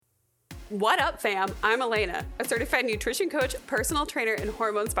What up, fam? I'm Elena, a certified nutrition coach, personal trainer, and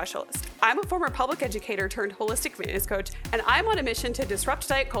hormone specialist. I'm a former public educator turned holistic fitness coach, and I'm on a mission to disrupt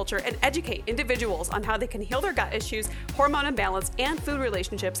diet culture and educate individuals on how they can heal their gut issues, hormone imbalance, and food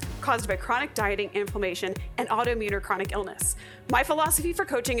relationships caused by chronic dieting, inflammation, and autoimmune or chronic illness. My philosophy for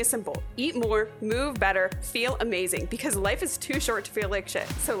coaching is simple: eat more, move better, feel amazing, because life is too short to feel like shit.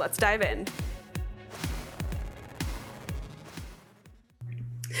 So let's dive in.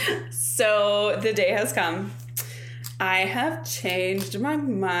 So the day has come. I have changed my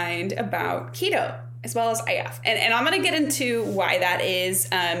mind about keto as well as IF. And I'm going to get into why that is.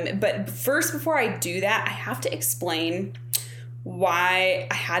 But first, before I do that, I have to explain why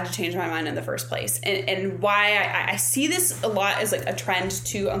I had to change my mind in the first place, and why I see this a lot as like a trend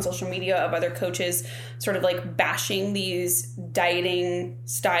too on social media of other coaches sort of like bashing these dieting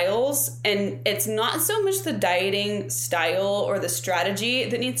styles. And it's not so much the dieting style or the strategy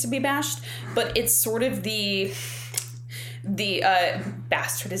that needs to be bashed, but it's sort of the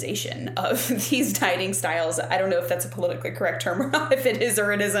bastardization of these dieting styles. I don't know if that's a politically correct term or not. If it is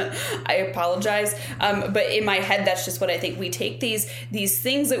or it isn't, I apologize. But in my head, that's just what I think. We take these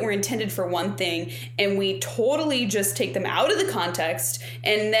things that were intended for one thing and we totally just take them out of the context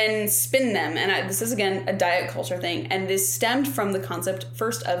and then spin them. And this is, again, a diet culture thing. And this stemmed from the concept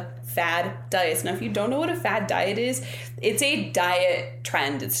first of fad diets. Now, if you don't know what a fad diet is, it's a diet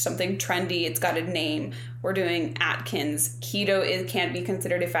trend. It's something trendy. It's got a name. We're doing Atkins. Keto can't be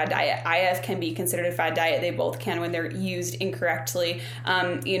considered a fad diet. IF can be considered a fad diet. They both can when they're used incorrectly.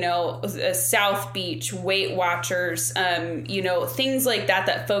 South Beach, Weight Watchers, things like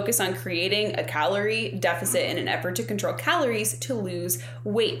that focus on creating a calorie deficit in an effort to control calories to lose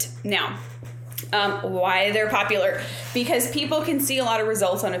weight. Now, why they're popular? Because people can see a lot of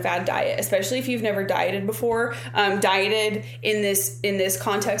results on a fad diet, especially if you've never dieted before. Dieted in this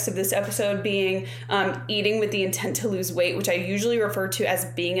context of this episode being eating with the intent to lose weight, which I usually refer to as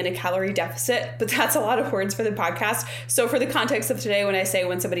being in a calorie deficit, but that's a lot of words for the podcast. So for the context of today, when I say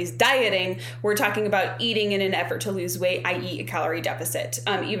when somebody's dieting, we're talking about eating in an effort to lose weight, i.e. a calorie deficit,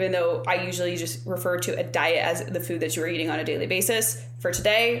 even though I usually just refer to a diet as the food that you're eating on a daily basis. For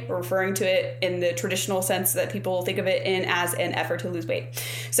today, we're referring to it in the traditional sense that people think of it in as an effort to lose weight.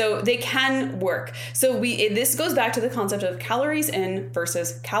 So they can work. So this goes back to the concept of calories in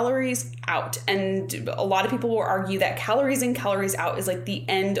versus calories out. And a lot of people will argue that calories in, calories out is like the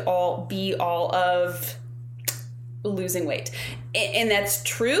end all be all of losing weight. And that's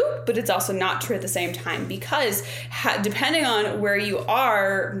true, but it's also not true at the same time, because depending on where you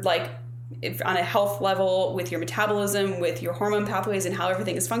are, like on a health level, with your metabolism, with your hormone pathways and how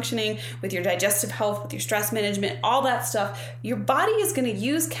everything is functioning, with your digestive health, with your stress management, all that stuff, your body is going to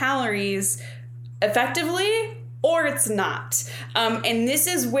use calories effectively or it's not. And this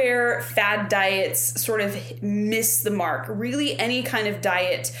is where fad diets sort of miss the mark. Really, any kind of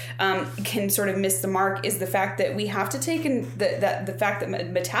diet can sort of miss the mark, is the fact that we have to take in the fact that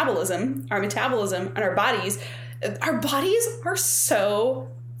our metabolism and our bodies are so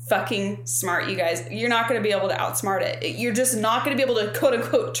fucking smart, you guys. You're not going to be able to outsmart it. You're just not going to be able to quote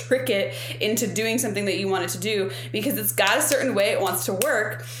unquote trick it into doing something that you want it to do, because it's got a certain way it wants to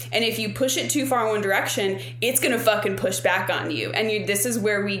work. And if you push it too far in one direction, it's going to fucking push back on you. And this is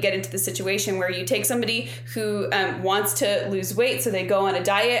where we get into the situation where you take somebody who wants to lose weight. So they go on a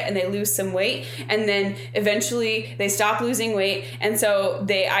diet and they lose some weight, and then eventually they stop losing weight. And so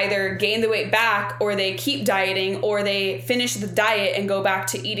they either gain the weight back, or they keep dieting, or they finish the diet and go back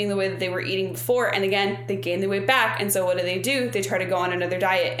to eating the way that they were eating before, and again they gain the weight back. And so what do? They try to go on another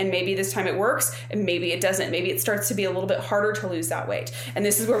diet, and maybe this time it works and maybe it doesn't. Maybe it starts to be a little bit harder to lose that weight. And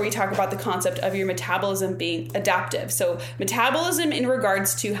this is where we talk about the concept of your metabolism being adaptive. So metabolism in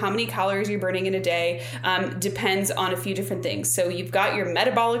regards to how many calories you're burning in a day depends on a few different things. So you've got your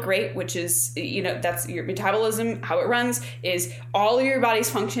metabolic rate, which is, that's your metabolism. How it runs is all of your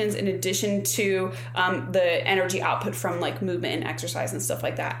body's functions in addition to the energy output from like movement and exercise and stuff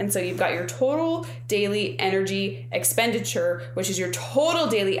like that. And so you've got your total daily energy expenditure, which is your total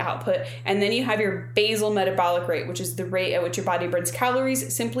daily output. And then you have your basal metabolic rate, which is the rate at which your body burns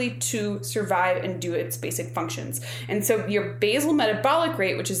calories simply to survive and do its basic functions. And so your basal metabolic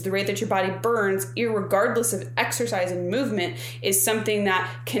rate, which is the rate that your body burns, irregardless of exercise and movement, is something that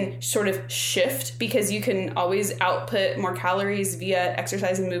can sort of shift, because you can always output more calories via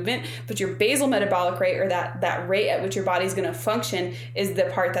exercise and movement. But your basal metabolic rate, or that rate at which your body's going to function, is the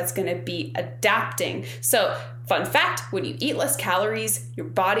part that's going to be adapting. So fun fact, when you eat less calories, your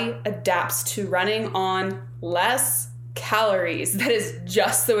body adapts to running on less calories. That is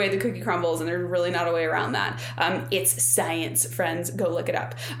just the way the cookie crumbles, and there's really not a way around that. It's science, friends. Go look it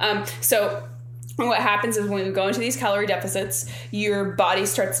up. So what happens is when you go into these calorie deficits, your body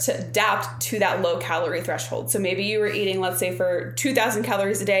starts to adapt to that low calorie threshold. So maybe you were eating, let's say for 2,000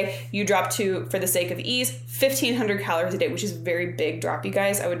 calories a day, you drop to, for the sake of ease, 1,500 calories a day, which is a very big drop, you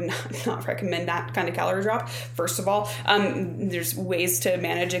guys. I would not recommend that kind of calorie drop. First of all, there's ways to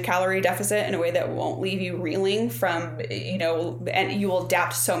manage a calorie deficit in a way that won't leave you reeling from, and you will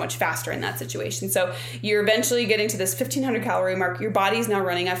adapt so much faster in that situation. So you're eventually getting to this 1,500 calorie mark. Your body's now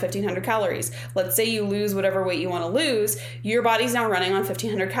running at 1,500 calories. Let's say you lose whatever weight you want to lose, your body's now running on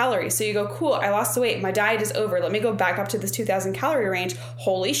 1,500 calories. So you go, cool, I lost the weight. My diet is over. Let me go back up to this 2,000 calorie range.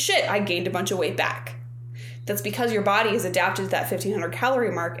 Holy shit, I gained a bunch of weight back. That's because your body is adapted to that 1,500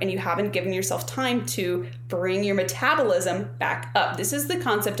 calorie mark and you haven't given yourself time to bring your metabolism back up. This is the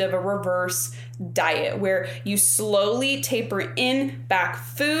concept of a reverse diet where you slowly taper in back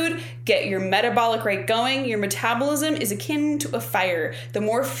food, get your metabolic rate going. Your metabolism is akin to a fire. The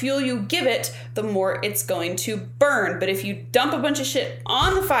more fuel you give it, the more it's going to burn. But if you dump a bunch of shit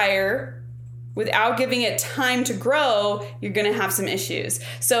on the fire without giving it time to grow, you're going to have some issues.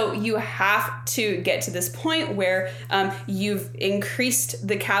 So you have to get to this point where you've increased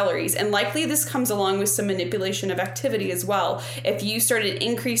the calories. And likely this comes along with some manipulation of activity as well. If you started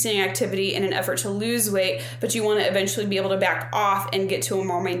increasing activity in an effort to lose weight, but you want to eventually be able to back off and get to a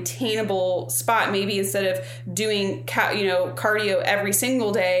more maintainable spot, maybe instead of doing cardio every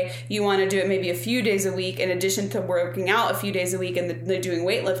single day, you want to do it maybe a few days a week in addition to working out a few days a week and doing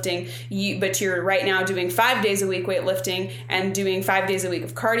weightlifting, but you're right now doing 5 days a week weightlifting and doing 5 days a week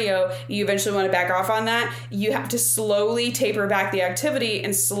of cardio, you eventually want to back off on that. You have to slowly taper back the activity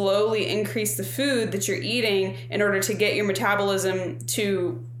and slowly increase the food that you're eating in order to get your metabolism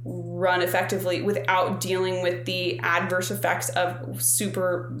to run effectively without dealing with the adverse effects of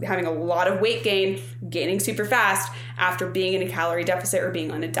having a lot of weight gain, gaining super fast after being in a calorie deficit or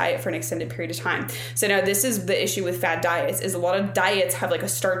being on a diet for an extended period of time. So now this is the issue with fad diets, is a lot of diets have like a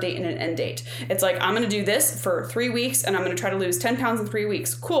start date and an end date. It's like, I'm going to do this for 3 weeks and I'm going to try to lose 10 pounds in 3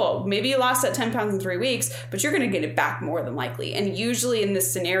 weeks. Cool. Maybe you lost that 10 pounds in 3 weeks, but you're going to get it back more than likely. And usually in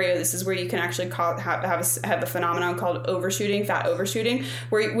this scenario, this is where you can actually have a phenomenon called overshooting, fat overshooting,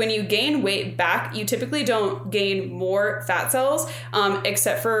 where when you gain weight back, you typically don't gain more fat cells,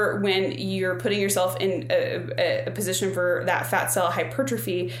 except for when you're putting yourself in a position for that fat cell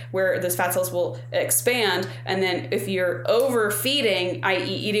hypertrophy, where those fat cells will expand. And then if you're overfeeding, i.e.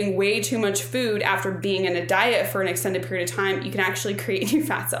 eating way too much food after being in a diet for an extended period of time, you can actually create new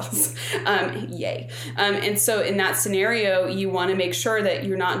fat cells. Yay. And so in that scenario, you want to make sure that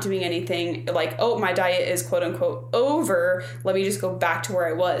you're not doing anything like, oh, my diet is quote unquote over. Let me just go back to where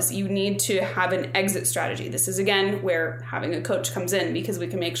I was. You need to have an exit strategy. This is again where having a coach comes in, because we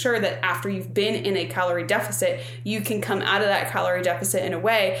can make sure that after you've been in a calorie deficit, you can come out of that calorie deficit in a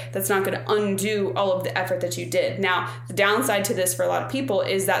way that's not going to undo all of the effort that you did. Now, the downside to this for a lot of people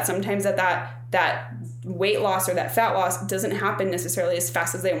is that sometimes that weight loss or that fat loss doesn't happen necessarily as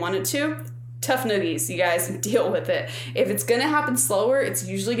fast as they want it to. Tough noogies, you guys, deal with it. If it's going to happen slower, it's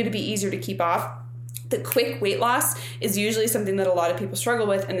usually going to be easier to keep off. The quick weight loss is usually something that a lot of people struggle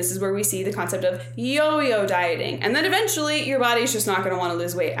with, and this is where we see the concept of yo-yo dieting. And then eventually your body's just not going to want to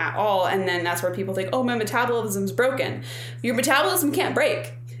lose weight at all, and then that's where people think, oh, my metabolism's broken. Your metabolism can't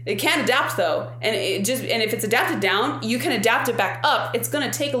break. It can adapt though, and if it's adapted down, you can adapt it back up. It's going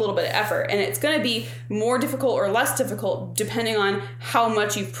to take a little bit of effort, and it's going to be more difficult or less difficult depending on how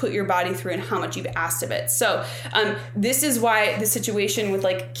much you've put your body through and how much you've asked of it. So this is why the situation with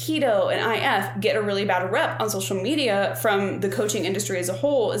like keto and IF get a really bad rep on social media from the coaching industry as a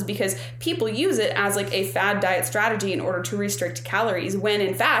whole, is because people use it as like a fad diet strategy in order to restrict calories, when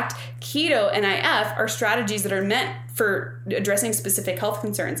in fact keto and IF are strategies that are meant for addressing specific health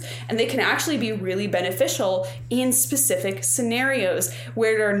concerns. And they can actually be really beneficial in specific scenarios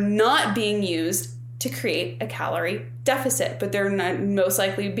where they're not being used to create a calorie deficit, but they're not most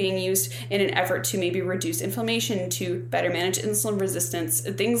likely being used in an effort to maybe reduce inflammation, to better manage insulin resistance,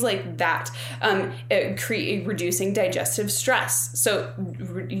 things like that, reducing digestive stress. So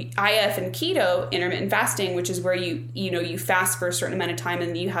IF and keto, intermittent fasting, which is where you fast for a certain amount of time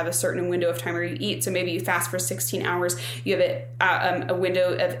and you have a certain window of time where you eat. So maybe you fast for 16 hours, you have a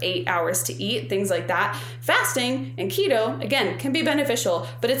window of 8 hours to eat, things like that. Fasting and keto, again, can be beneficial,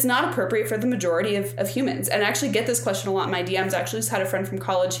 but it's not appropriate for the majority of humans. And I actually get this question question a lot in my DMs. I actually just had a friend from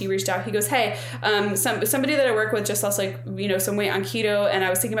college. He reached out. He goes, hey, somebody that I work with just lost like, some weight on keto, and I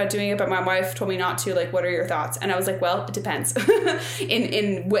was thinking about doing it, but my wife told me not to. Like, what are your thoughts? And I was like, well, it depends.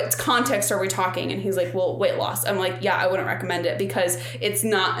 in what context are we talking? And he's like, well, weight loss. I'm like, yeah, I wouldn't recommend it because it's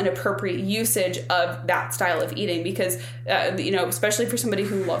not an appropriate usage of that style of eating because, especially for somebody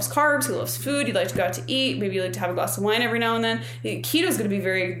who loves carbs, who loves food, you like to go out to eat, maybe you like to have a glass of wine every now and then. Keto is going to be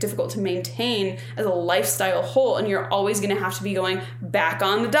very difficult to maintain as a lifestyle whole, and you're always going to have to be going back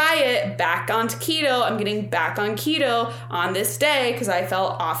on the diet, back onto keto. I'm getting back on keto on this day because I fell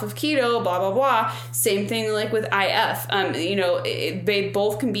off of keto, blah, blah, blah. Same thing like with IF. They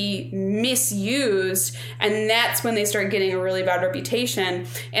both can be misused, and that's when they start getting a really bad reputation.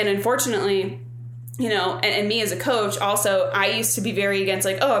 And unfortunately, and me as a coach also, I used to be very against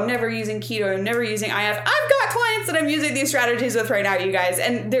like, oh, I'm never using keto, I'm never using IF. I've got clients that I'm using these strategies with right now, you guys.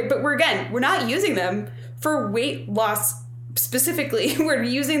 But we're not using them for weight loss specifically. We're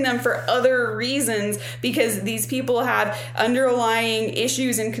using them for other reasons because these people have underlying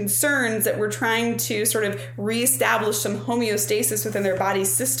issues and concerns that we're trying to sort of reestablish some homeostasis within their body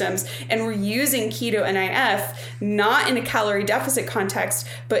systems. And we're using keto and IF not in a calorie deficit context,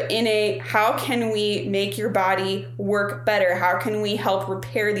 but in a how can we make your body work better? How can we help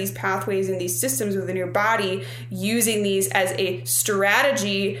repair these pathways and these systems within your body using these as a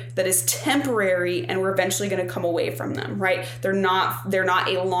strategy that is temporary and we're eventually going to come away from them, right? They're not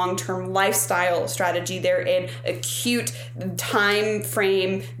a long-term lifestyle strategy. They're an acute time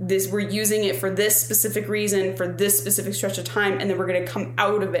frame. We're using it for this specific reason, for this specific stretch of time, and then we're going to come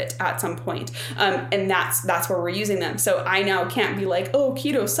out of it at some point. And that's where we're using them. So I now can't be like, oh,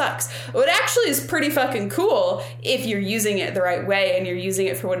 keto sucks. Well, it actually is pretty fucking cool if you're using it the right way and you're using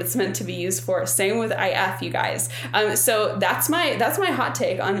it for what it's meant to be used for. Same with IF, you guys. So that's my hot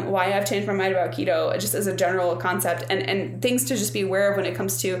take on why I've changed my mind about keto, just as a general concept, and things to just be aware of when it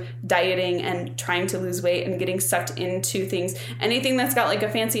comes to dieting and trying to lose weight and getting sucked into things. Anything that's got like a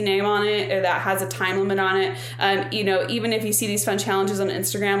fancy name on it or that has a time limit on it. Even if you see these fun challenges on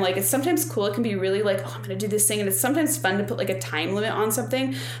Instagram, like it's sometimes cool. It can be really like, oh, I'm going to do this thing. And it's sometimes fun to put like a time limit on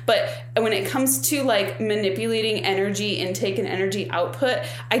something. But when it comes to like manipulating energy intake and energy output,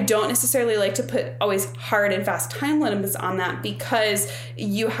 I don't necessarily like to put always hard and fast time limits on that because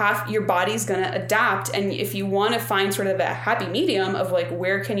your body's going to adapt. And if you want to find sort of a happy medium of like,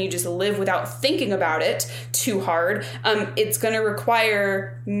 where can you just live without thinking about it too hard, it's going to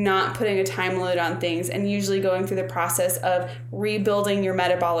require not putting a time limit on things and usually going through the process of rebuilding your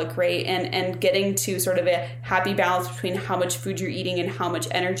metabolic rate and getting to sort of a happy balance between how much food you're eating and how much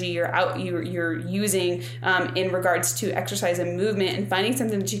energy you're using in regards to exercise and movement, and finding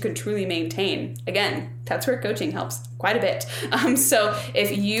something that you can truly maintain. Again, that's where coaching helps quite a bit. So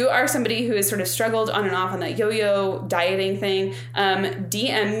if you are somebody who has sort of struggled on and off on that yo-yo dieting thing,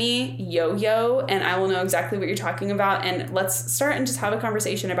 DM me yo-yo and I will know exactly what you're talking about. And let's start and just have a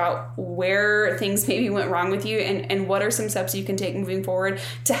conversation about where things maybe went wrong with you and what are some steps you can take moving forward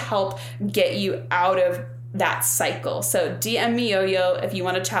to help get you out of that cycle. So DM me yo-yo if you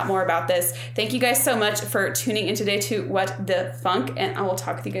want to chat more about this. Thank you guys so much for tuning in today to What the Funk, and I will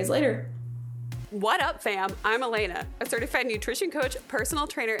talk with you guys later. What up, fam? I'm Elena, a certified nutrition coach, personal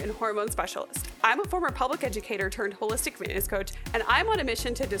trainer, and hormone specialist. I'm a former public educator turned holistic fitness coach, and I'm on a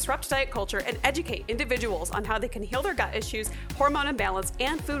mission to disrupt diet culture and educate individuals on how they can heal their gut issues, hormone imbalance,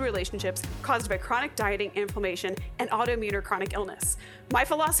 and food relationships caused by chronic dieting, inflammation, and autoimmune or chronic illness. My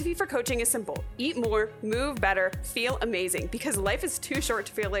philosophy for coaching is simple: eat more, move better, feel amazing, because life is too short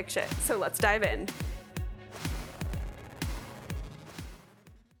to feel like shit. So let's dive in.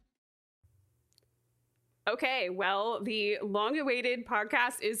 Okay, well, the long-awaited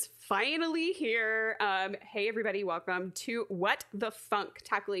podcast is finally here. Hey, everybody, welcome to What the Funk,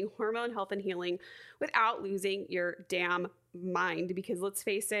 tackling hormone health and healing without losing your damn mind, because let's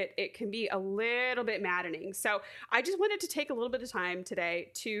face it, it can be a little bit maddening. So I just wanted to take a little bit of time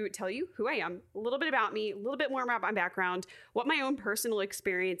today to tell you who I am, a little bit about me, a little bit more about my background, what my own personal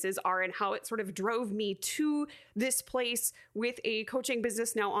experiences are, and how it sort of drove me to this place with a coaching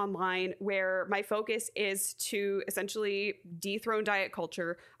business now online, where my focus is to essentially dethrone diet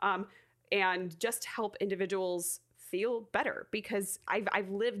culture and just help individuals feel better, because I've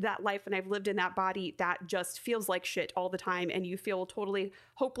lived that life and I've lived in that body that just feels like shit all the time, and you feel totally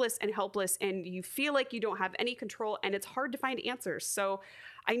hopeless and helpless, and you feel like you don't have any control, and it's hard to find answers. So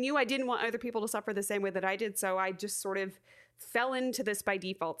I knew I didn't want other people to suffer the same way that I did, so I just sort of fell into this by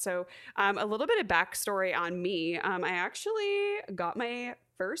default. So a little bit of backstory on me. I actually got my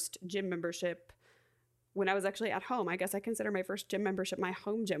first gym membership when I was actually at home. I guess I consider my first gym membership my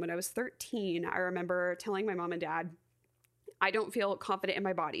home gym. When I was 13, I remember telling my mom and dad, I don't feel confident in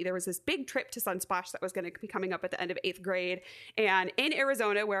my body. There was this big trip to Sunsplash that was going to be coming up at the end of 8th grade. And in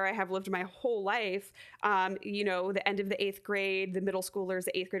Arizona, where I have lived my whole life, the end of the 8th grade, the middle schoolers,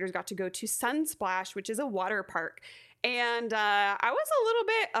 the 8th graders got to go to Sunsplash, which is a water park. And I was a little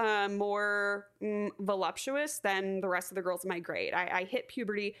bit more voluptuous than the rest of the girls in my grade. I hit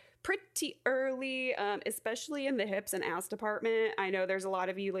puberty pretty early, especially in the hips and ass department. I know there's a lot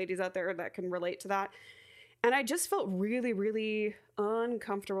of you ladies out there that can relate to that. And I just felt really, really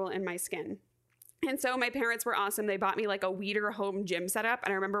uncomfortable in my skin. And so my parents were awesome. They bought me like a Weider home gym setup.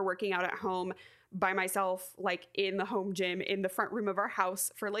 And I remember working out at home by myself, like in the home gym in the front room of our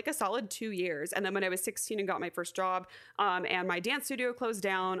house for like a solid 2 years. And then when I was 16 and got my first job, and my dance studio closed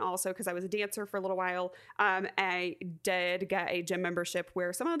down also because I was a dancer for a little while, I did get a gym membership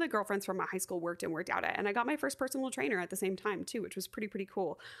where some of the girlfriends from my high school worked out at. And I got my first personal trainer at the same time too, which was pretty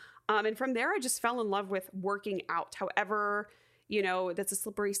cool. And from there, I just fell in love with working out. However, that's a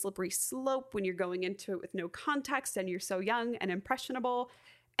slippery slope when you're going into it with no context and you're so young and impressionable.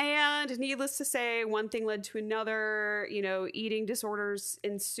 And needless to say, one thing led to another, eating disorders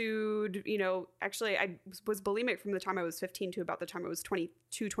ensued. Actually, I was bulimic from the time I was 15 to about the time I was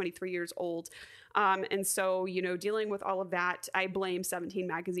 22, 23 years old. And so, dealing with all of that, I blame 17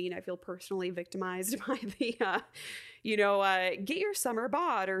 magazine. I feel personally victimized by the, get your summer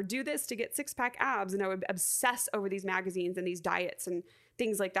bod or do this to get 6-pack abs. And I would obsess over these magazines and these diets and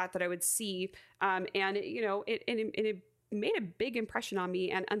things like that I would see. It made a big impression on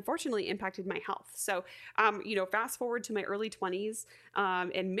me and unfortunately impacted my health. So, fast forward to my early 20s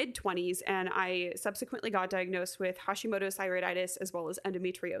and mid 20s, and I subsequently got diagnosed with Hashimoto's thyroiditis as well as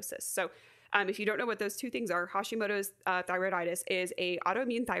endometriosis. So, if you don't know what those two things are, Hashimoto's thyroiditis is a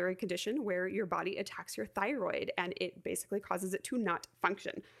autoimmune thyroid condition where your body attacks your thyroid and it basically causes it to not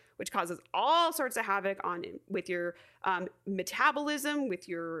function, which causes all sorts of havoc with your metabolism, with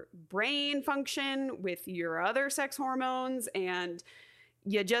your brain function, with your other sex hormones, and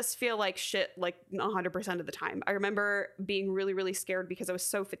you just feel like shit like 100% of the time. I remember being really, really scared because I was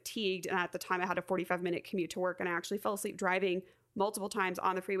so fatigued, and at the time I had a 45-minute commute to work, and I actually fell asleep driving multiple times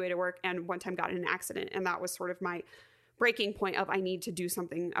on the freeway to work, and one time got in an accident, and that was sort of my breaking point of I need to do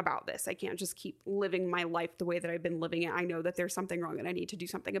something about this. I can't just keep living my life the way that I've been living it. I know that there's something wrong and I need to do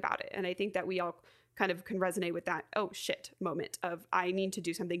something about it. And I think that we all kind of can resonate with that, oh shit moment of I need to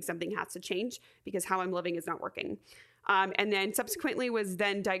do something has to change because how I'm living is not working. And then subsequently was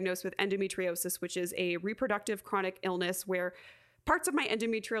then diagnosed with endometriosis, which is a reproductive chronic illness where parts of my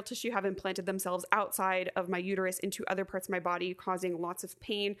endometrial tissue have implanted themselves outside of my uterus into other parts of my body, causing lots of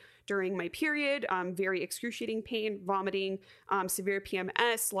pain during my period, very excruciating pain, vomiting, severe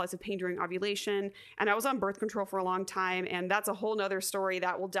PMS, lots of pain during ovulation. And I was on birth control for a long time. And that's a whole nother story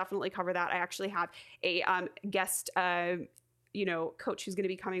that will definitely cover that. I actually have a guest coach who's going to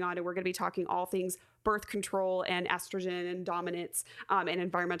be coming on, and we're going to be talking all things birth control and estrogen and dominance and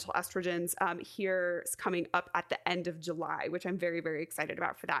environmental estrogens here coming up at the end of July, which I'm very, very excited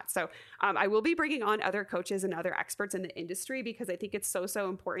about for that. So I will be bringing on other coaches and other experts in the industry because I think it's so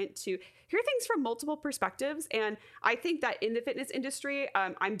important to hear things from multiple perspectives. And I think that in the fitness industry,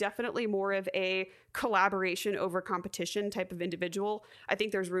 I'm definitely more of a collaboration over competition type of individual. I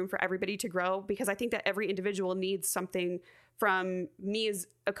think there's room for everybody to grow because I think that every individual needs something from me as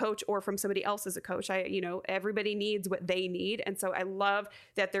a coach or from somebody else as a coach. Everybody needs what they need. And so I love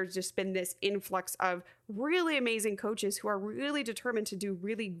that there's just been this influx of really amazing coaches who are really determined to do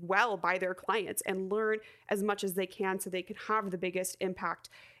really well by their clients and learn as much as they can so they can have the biggest impact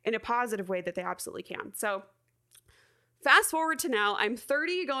in a positive way that they absolutely can. So fast forward to now, I'm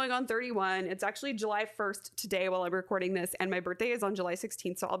 30 going on 31. It's actually July 1st today while I'm recording this, and my birthday is on July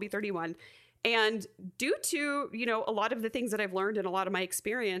 16th, so I'll be 31. And due to, a lot of the things that I've learned and a lot of my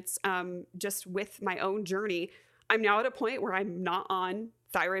experience just with my own journey, I'm now at a point where I'm not on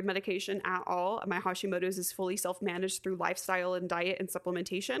thyroid medication at all. My Hashimoto's is fully self-managed through lifestyle and diet and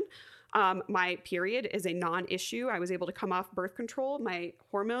supplementation. My period is a non-issue. I was able to come off birth control. My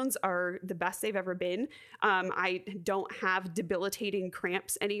hormones are the best they've ever been. I don't have debilitating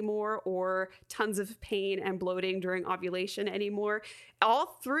cramps anymore or tons of pain and bloating during ovulation anymore,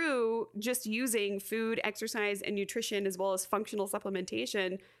 all through just using food, exercise, and nutrition, as well as functional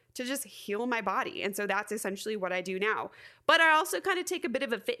supplementation to just heal my body. And so that's essentially what I do now. But I also kind of take a bit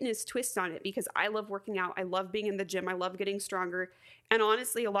of a fitness twist on it because I love working out. I love being in the gym. I love getting stronger. And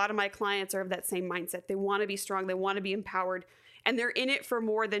honestly, a lot of my clients are of that same mindset. They want to be strong. They want to be empowered. and they're in it for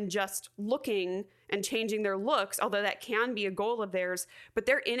more than just looking and changing their looks, although that can be a goal of theirs, but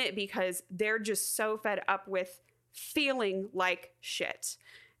they're in it because they're just so fed up with feeling like shit.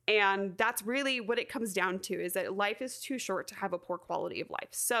 And that's really what it comes down to, is that life is too short to have a poor quality of life.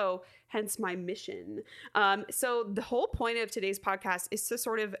 So hence my mission. So the whole point of today's podcast is to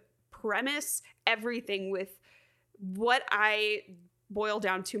sort of premise everything with what I boil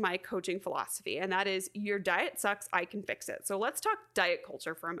down to my coaching philosophy. And that is, your diet sucks, I can fix it. So let's talk diet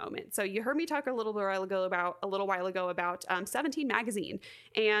culture for a moment. So you heard me talk a little while ago about 17 magazine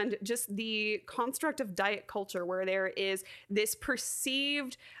and just the construct of diet culture, where there is this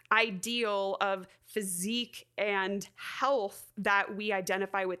perceived ideal of physique and health that we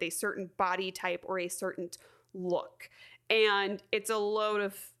identify with a certain body type or a certain look. And it's a load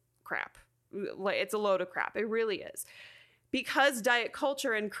of crap. It's a load of crap. It really is. Because diet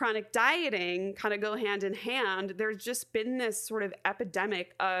culture and chronic dieting kind of go hand in hand, there's just been this sort of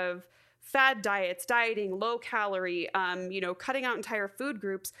epidemic of fad diets, dieting, low calorie, cutting out entire food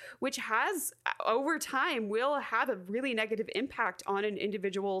groups, which has over time will have a really negative impact on an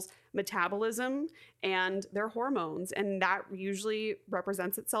individual's metabolism and their hormones. And that usually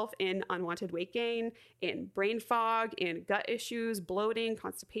represents itself in unwanted weight gain, in brain fog, in gut issues, bloating,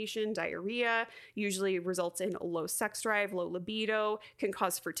 constipation, diarrhea, usually results in low sex drive, low libido, can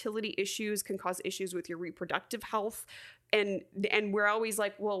cause fertility issues, can cause issues with your reproductive health. And we're always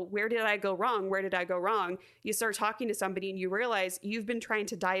like, well, where did I go wrong? Where did I go wrong? You start talking to somebody and you realize you've been trying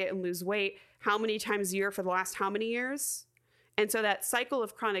to diet and lose weight how many times a year for the last how many years? And so that cycle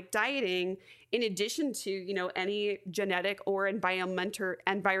of chronic dieting, in addition to, any genetic or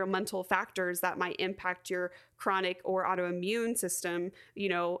environmental factors that might impact your chronic or autoimmune system,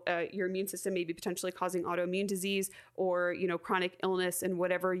 your immune system may be potentially causing autoimmune disease or, chronic illness and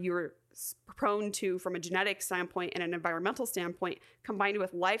whatever you're prone to from a genetic standpoint and an environmental standpoint, combined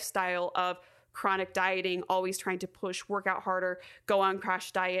with lifestyle of chronic dieting, always trying to push, work out harder, go on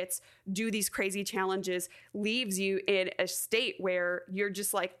crash diets, do these crazy challenges, leaves you in a state where you're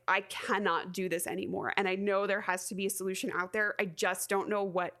just like, I cannot do this anymore. And I know there has to be a solution out there. I just don't know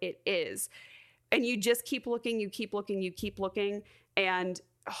what it is. And you just keep looking, you keep looking. And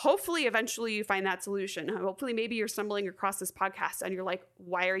hopefully eventually you find that solution. Hopefully maybe you're stumbling across this podcast and you're like,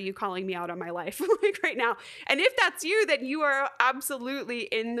 why are you calling me out on my life like right now? And if that's you, then you are absolutely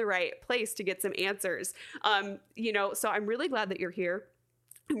in the right place to get some answers. So I'm really glad that you're here.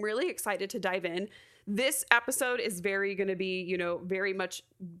 I'm really excited to dive in. This episode is very going to be,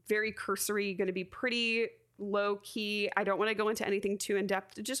 very cursory, going to be pretty low key. I don't want to go into anything too in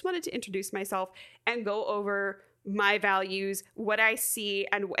depth. I just wanted to introduce myself and go over my values, what I see,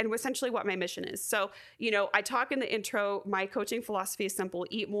 and essentially what my mission is. So, I talk in the intro, my coaching philosophy is simple: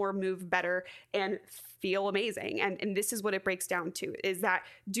 eat more, move better, and feel amazing. And this is what it breaks down to, is that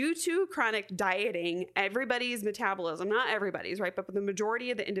due to chronic dieting, everybody's metabolism, not everybody's, right, but the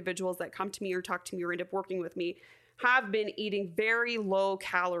majority of the individuals that come to me or talk to me or end up working with me have been eating very low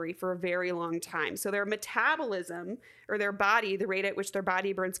calorie for a very long time. So their metabolism, or their body, the rate at which their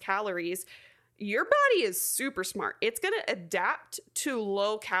body burns calories, your body is super smart. It's going to adapt to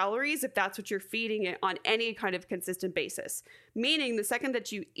low calories if that's what you're feeding it on any kind of consistent basis. Meaning the second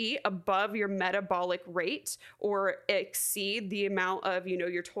that you eat above your metabolic rate or exceed the amount of,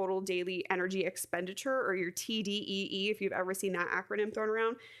 your total daily energy expenditure, or your TDEE, if you've ever seen that acronym thrown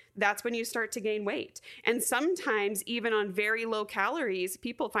around, that's when you start to gain weight. And sometimes even on very low calories,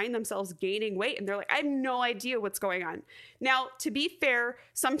 people find themselves gaining weight and they're like, I have no idea what's going on. Now, to be fair,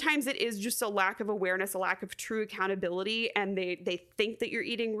 sometimes it is just a lack of awareness, a lack of true accountability. And they think that you're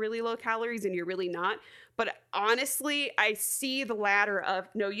eating really low calories and you're really not. But honestly, I see the latter of,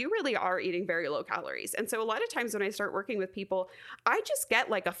 no, you really are eating very low calories. And so a lot of times when I start working with people, I just get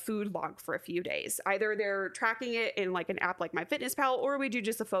like a food log for a few days. Either they're tracking it in like an app like MyFitnessPal, or we do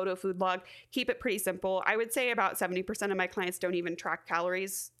just a photo food log. Keep it pretty simple. I would say about 70% of my clients don't even track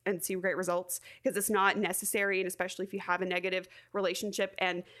calories and see great results, because it's not necessary. And especially if you have a negative relationship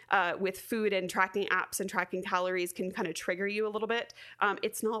and with food, and tracking apps and tracking calories can kind of trigger you a little bit.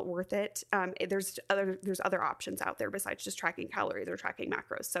 It's not worth it. There's other options out there besides just tracking calories or tracking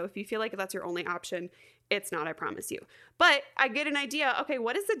macros. So if you feel like that's your only option, it's not, I promise you. But I get an idea. Okay,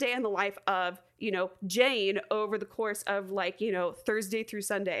 what is the day in the life of, Jane over the course of Thursday through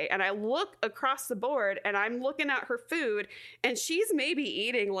Sunday? And I look across the board and I'm looking at her food, and she's maybe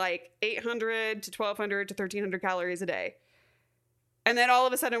eating like 800 to 1200 to 1300 calories a day. And then all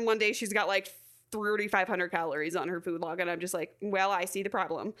of a sudden one day she's got like 3,500 calories on her food log. And I'm just like, well, I see the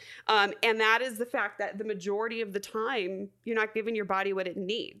problem. And that is the fact that the majority of the time, you're not giving your body what it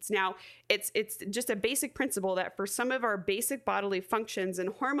needs. Now, it's just a basic principle that for some of our basic bodily functions and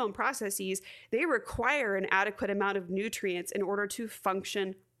hormone processes, they require an adequate amount of nutrients in order to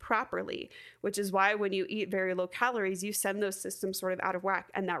function properly, which is why when you eat very low calories, you send those systems sort of out of whack.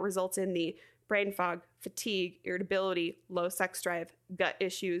 And that results in the brain fog, fatigue, irritability, low sex drive, gut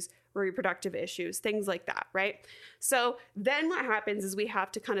issues, reproductive issues, things like that, right? So then what happens is we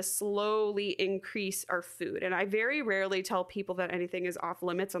have to kind of slowly increase our food. And I very rarely tell people that anything is off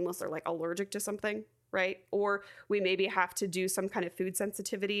limits unless they're like allergic to something, right? Or we maybe have to do some kind of food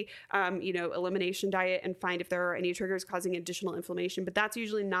sensitivity, elimination diet and find if there are any triggers causing additional inflammation. But that's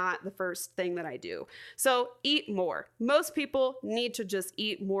usually not the first thing that I do. So eat more. Most people need to just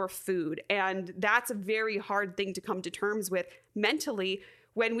eat more food. And that's a very hard thing to come to terms with mentally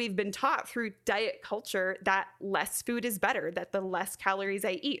when we've been taught through diet culture that less food is better, that the less calories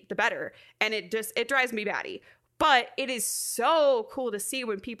I eat, the better. And it drives me batty. But it is so cool to see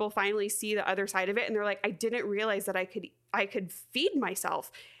when people finally see the other side of it and they're like, I didn't realize that I could feed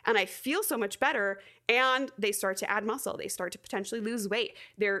myself and I feel so much better. And they start to add muscle. They start to potentially lose weight.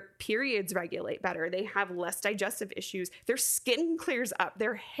 Their periods regulate better. They have less digestive issues. Their skin clears up.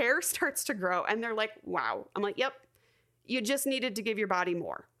 Their hair starts to grow. And they're like, wow. I'm like, yep, you just needed to give your body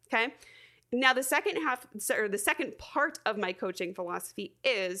more. Okay. Now, the second part of my coaching philosophy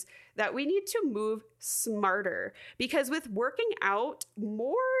is that we need to move smarter, because with working out,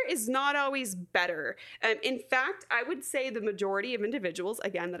 more is not always better. In fact, I would say the majority of individuals,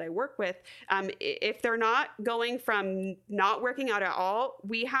 again, that I work with, if they're not going from not working out at all,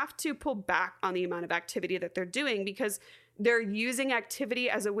 we have to pull back on the amount of activity that they're doing, because they're using activity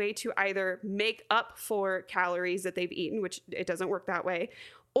as a way to either make up for calories that they've eaten, which it doesn't work that way,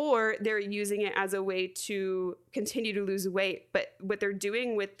 or they're using it as a way to continue to lose weight. But what they're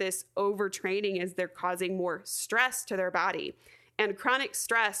doing with this overtraining is they're causing more stress to their body. And chronic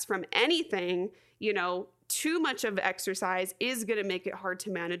stress from anything, too much of exercise is going to make it hard to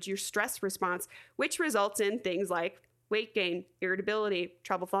manage your stress response, which results in things like weight gain, irritability,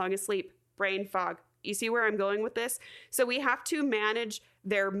 trouble falling asleep, brain fog. You see where I'm going with this? So we have to manage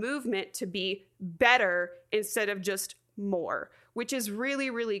their movement to be better instead of just more, which is really,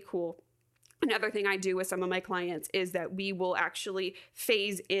 really cool. Another thing I do with some of my clients is that we will actually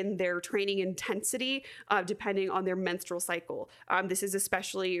phase in their training intensity depending on their menstrual cycle. This is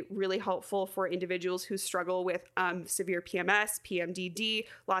especially really helpful for individuals who struggle with severe PMS, PMDD,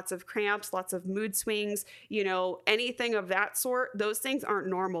 lots of cramps, lots of mood swings, anything of that sort. Those things aren't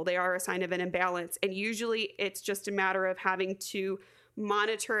normal. They are a sign of an imbalance. And usually it's just a matter of having to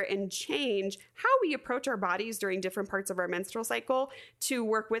monitor and change how we approach our bodies during different parts of our menstrual cycle to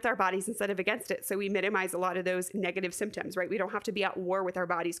work with our bodies instead of against it. So we minimize a lot of those negative symptoms, right? We don't have to be at war with our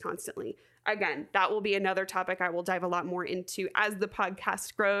bodies constantly. Again, that will be another topic I will dive a lot more into as the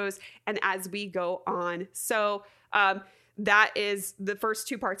podcast grows and as we go on. So that is the first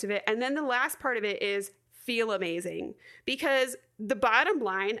two parts of it. And then the last part of it is feel amazing, because the bottom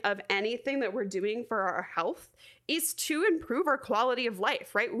line of anything that we're doing for our health is to improve our quality of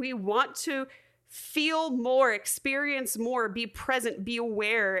life, right? We want to feel more, experience more, be present, be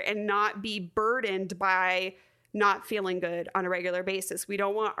aware, and not be burdened by not feeling good on a regular basis. We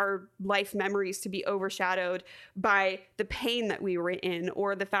don't want our life memories to be overshadowed by the pain that we were in,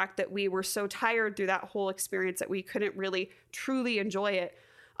 or the fact that we were so tired through that whole experience that we couldn't really truly enjoy it.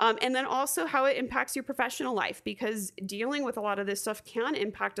 And then also how it impacts your professional life, because dealing with a lot of this stuff can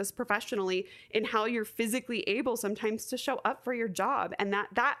impact us professionally in how you're physically able sometimes to show up for your job. And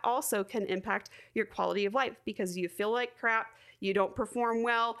that also can impact your quality of life, because you feel like crap, you don't perform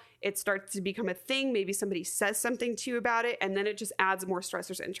well, it starts to become a thing. Maybe somebody says something to you about it, and then it just adds more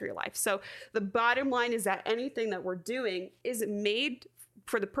stressors into your life. So the bottom line is that anything that we're doing is made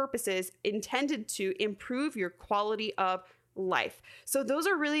for the purposes intended to improve your quality of life. So those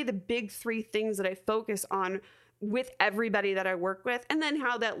are really the big three things that I focus on with everybody that I work with. And then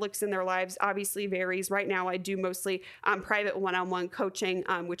how that looks in their lives obviously varies. Right now, I do mostly private one-on-one coaching,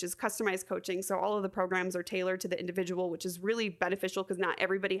 which is customized coaching. So all of the programs are tailored to the individual, which is really beneficial because not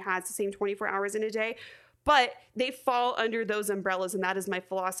everybody has the same 24 hours in a day. But they fall under those umbrellas. And that is my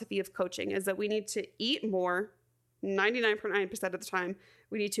philosophy of coaching, is that we need to eat more 99.9% of the time.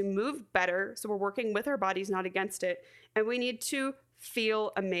 We need to move better. So we're working with our bodies, not against it. And we need to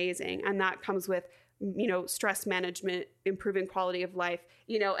feel amazing. And that comes with, stress management, improving quality of life,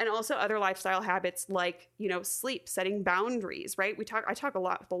 and also other lifestyle habits like, sleep, setting boundaries, right? I talk a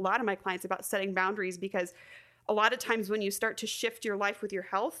lot with a lot of my clients about setting boundaries, because a lot of times when you start to shift your life with your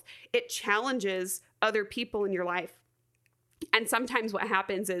health, it challenges other people in your life. And sometimes what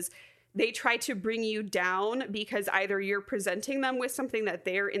happens is they try to bring you down because either you're presenting them with something that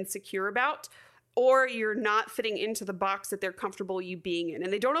they're insecure about, or you're not fitting into the box that they're comfortable you being in.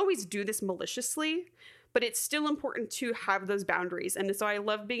 And they don't always do this maliciously, but it's still important to have those boundaries. And so I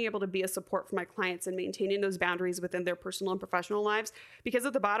love being able to be a support for my clients and maintaining those boundaries within their personal and professional lives, because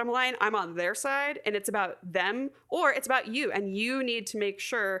at the bottom line, I'm on their side and it's about them or it's about you. And you need to make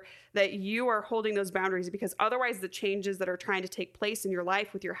sure that you are holding those boundaries, because otherwise the changes that are trying to take place in your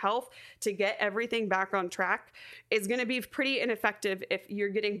life with your health to get everything back on track is going to be pretty ineffective if you're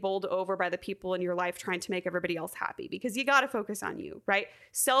getting bowled over by the people in your life trying to make everybody else happy, because you got to focus on you, right?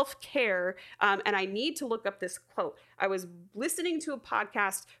 Self-care. And I need to look up this quote. I was listening to a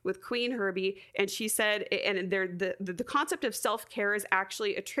podcast with Queen Herbie, and she said, and the concept of self-care is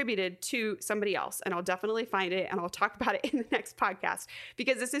actually attributed to somebody else. And I'll definitely find it and I'll talk about it in the next podcast,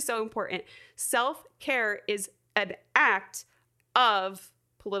 because this is so important. Self-care is an act of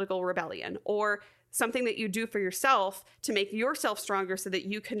political rebellion, or something that you do for yourself to make yourself stronger so that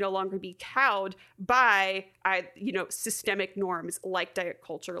you can no longer be cowed by, systemic norms like diet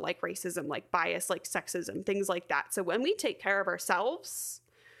culture, like racism, like bias, like sexism, things like that. So when we take care of ourselves,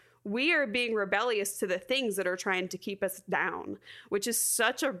 we are being rebellious to the things that are trying to keep us down, which is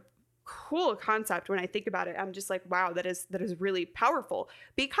such a cool concept. When I think about it, I'm just like, wow, that is really powerful,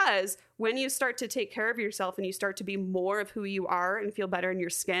 because when you start to take care of yourself and you start to be more of who you are and feel better in your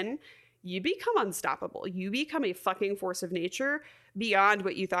skin, you become unstoppable. You become a fucking force of nature beyond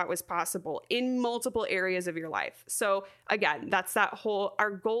what you thought was possible in multiple areas of your life. So again, that's that whole,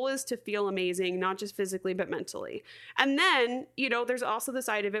 our goal is to feel amazing, not just physically, but mentally. And then, there's also the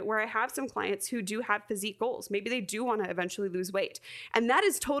side of it where I have some clients who do have physique goals. Maybe they do want to eventually lose weight, and that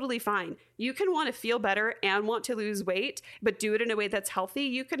is totally fine. You can want to feel better and want to lose weight, but do it in a way that's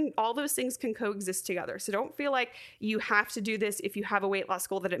healthy. All those things can coexist together. So don't feel like you have to do this if you have a weight loss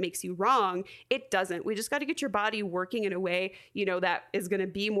goal, that it makes you wrong. It doesn't. We just got to get your body working in a way, that is going to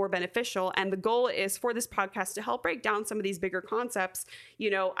be more beneficial. And the goal is for this podcast to help break down some of these bigger concepts.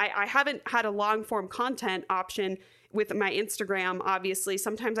 I haven't had a long form content option with my Instagram, obviously.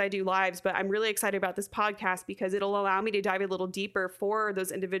 Sometimes I do lives, but I'm really excited about this podcast because it'll allow me to dive a little deeper for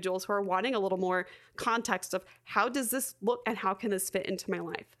those individuals who are wanting a little more context of how does this look and how can this fit into my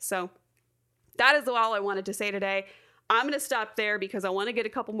life. So that is all I wanted to say today. I'm going to stop there because I want to get a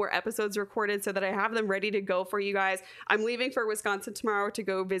couple more episodes recorded so that I have them ready to go for you guys. I'm leaving for Wisconsin tomorrow to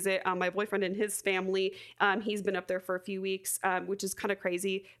go visit my boyfriend and his family. He's been up there for a few weeks, which is kind of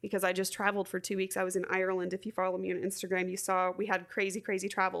crazy because I just traveled for 2 weeks. I was in Ireland. If you follow me on Instagram, you saw we had crazy, crazy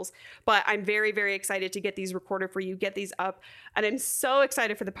travels. But I'm very, very excited to get these recorded for you, get these up. And I'm so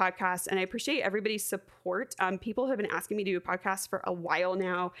excited for the podcast. And I appreciate everybody's support. People have been asking me to do a podcast for a while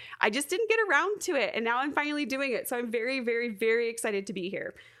now. I just didn't get around to it. And now I'm finally doing it. So I'm very, very, very excited to be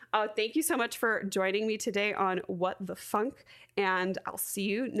here. Thank you so much for joining me today on What the Funk, and I'll see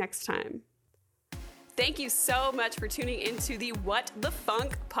you next time. Thank you so much for tuning into the What the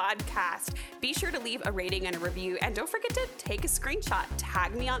Funk podcast. Be sure to leave a rating and a review, and don't forget to take a screenshot.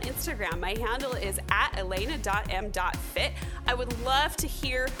 Tag me on Instagram. My handle is @elena.m.fit. I would love to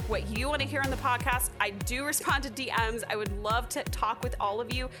hear what you want to hear on the podcast. I do respond to DMs. I would love to talk with all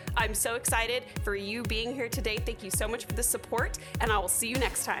of you. I'm so excited for you being here today. Thank you so much for the support, and I will see you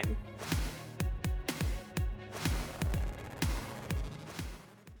next time.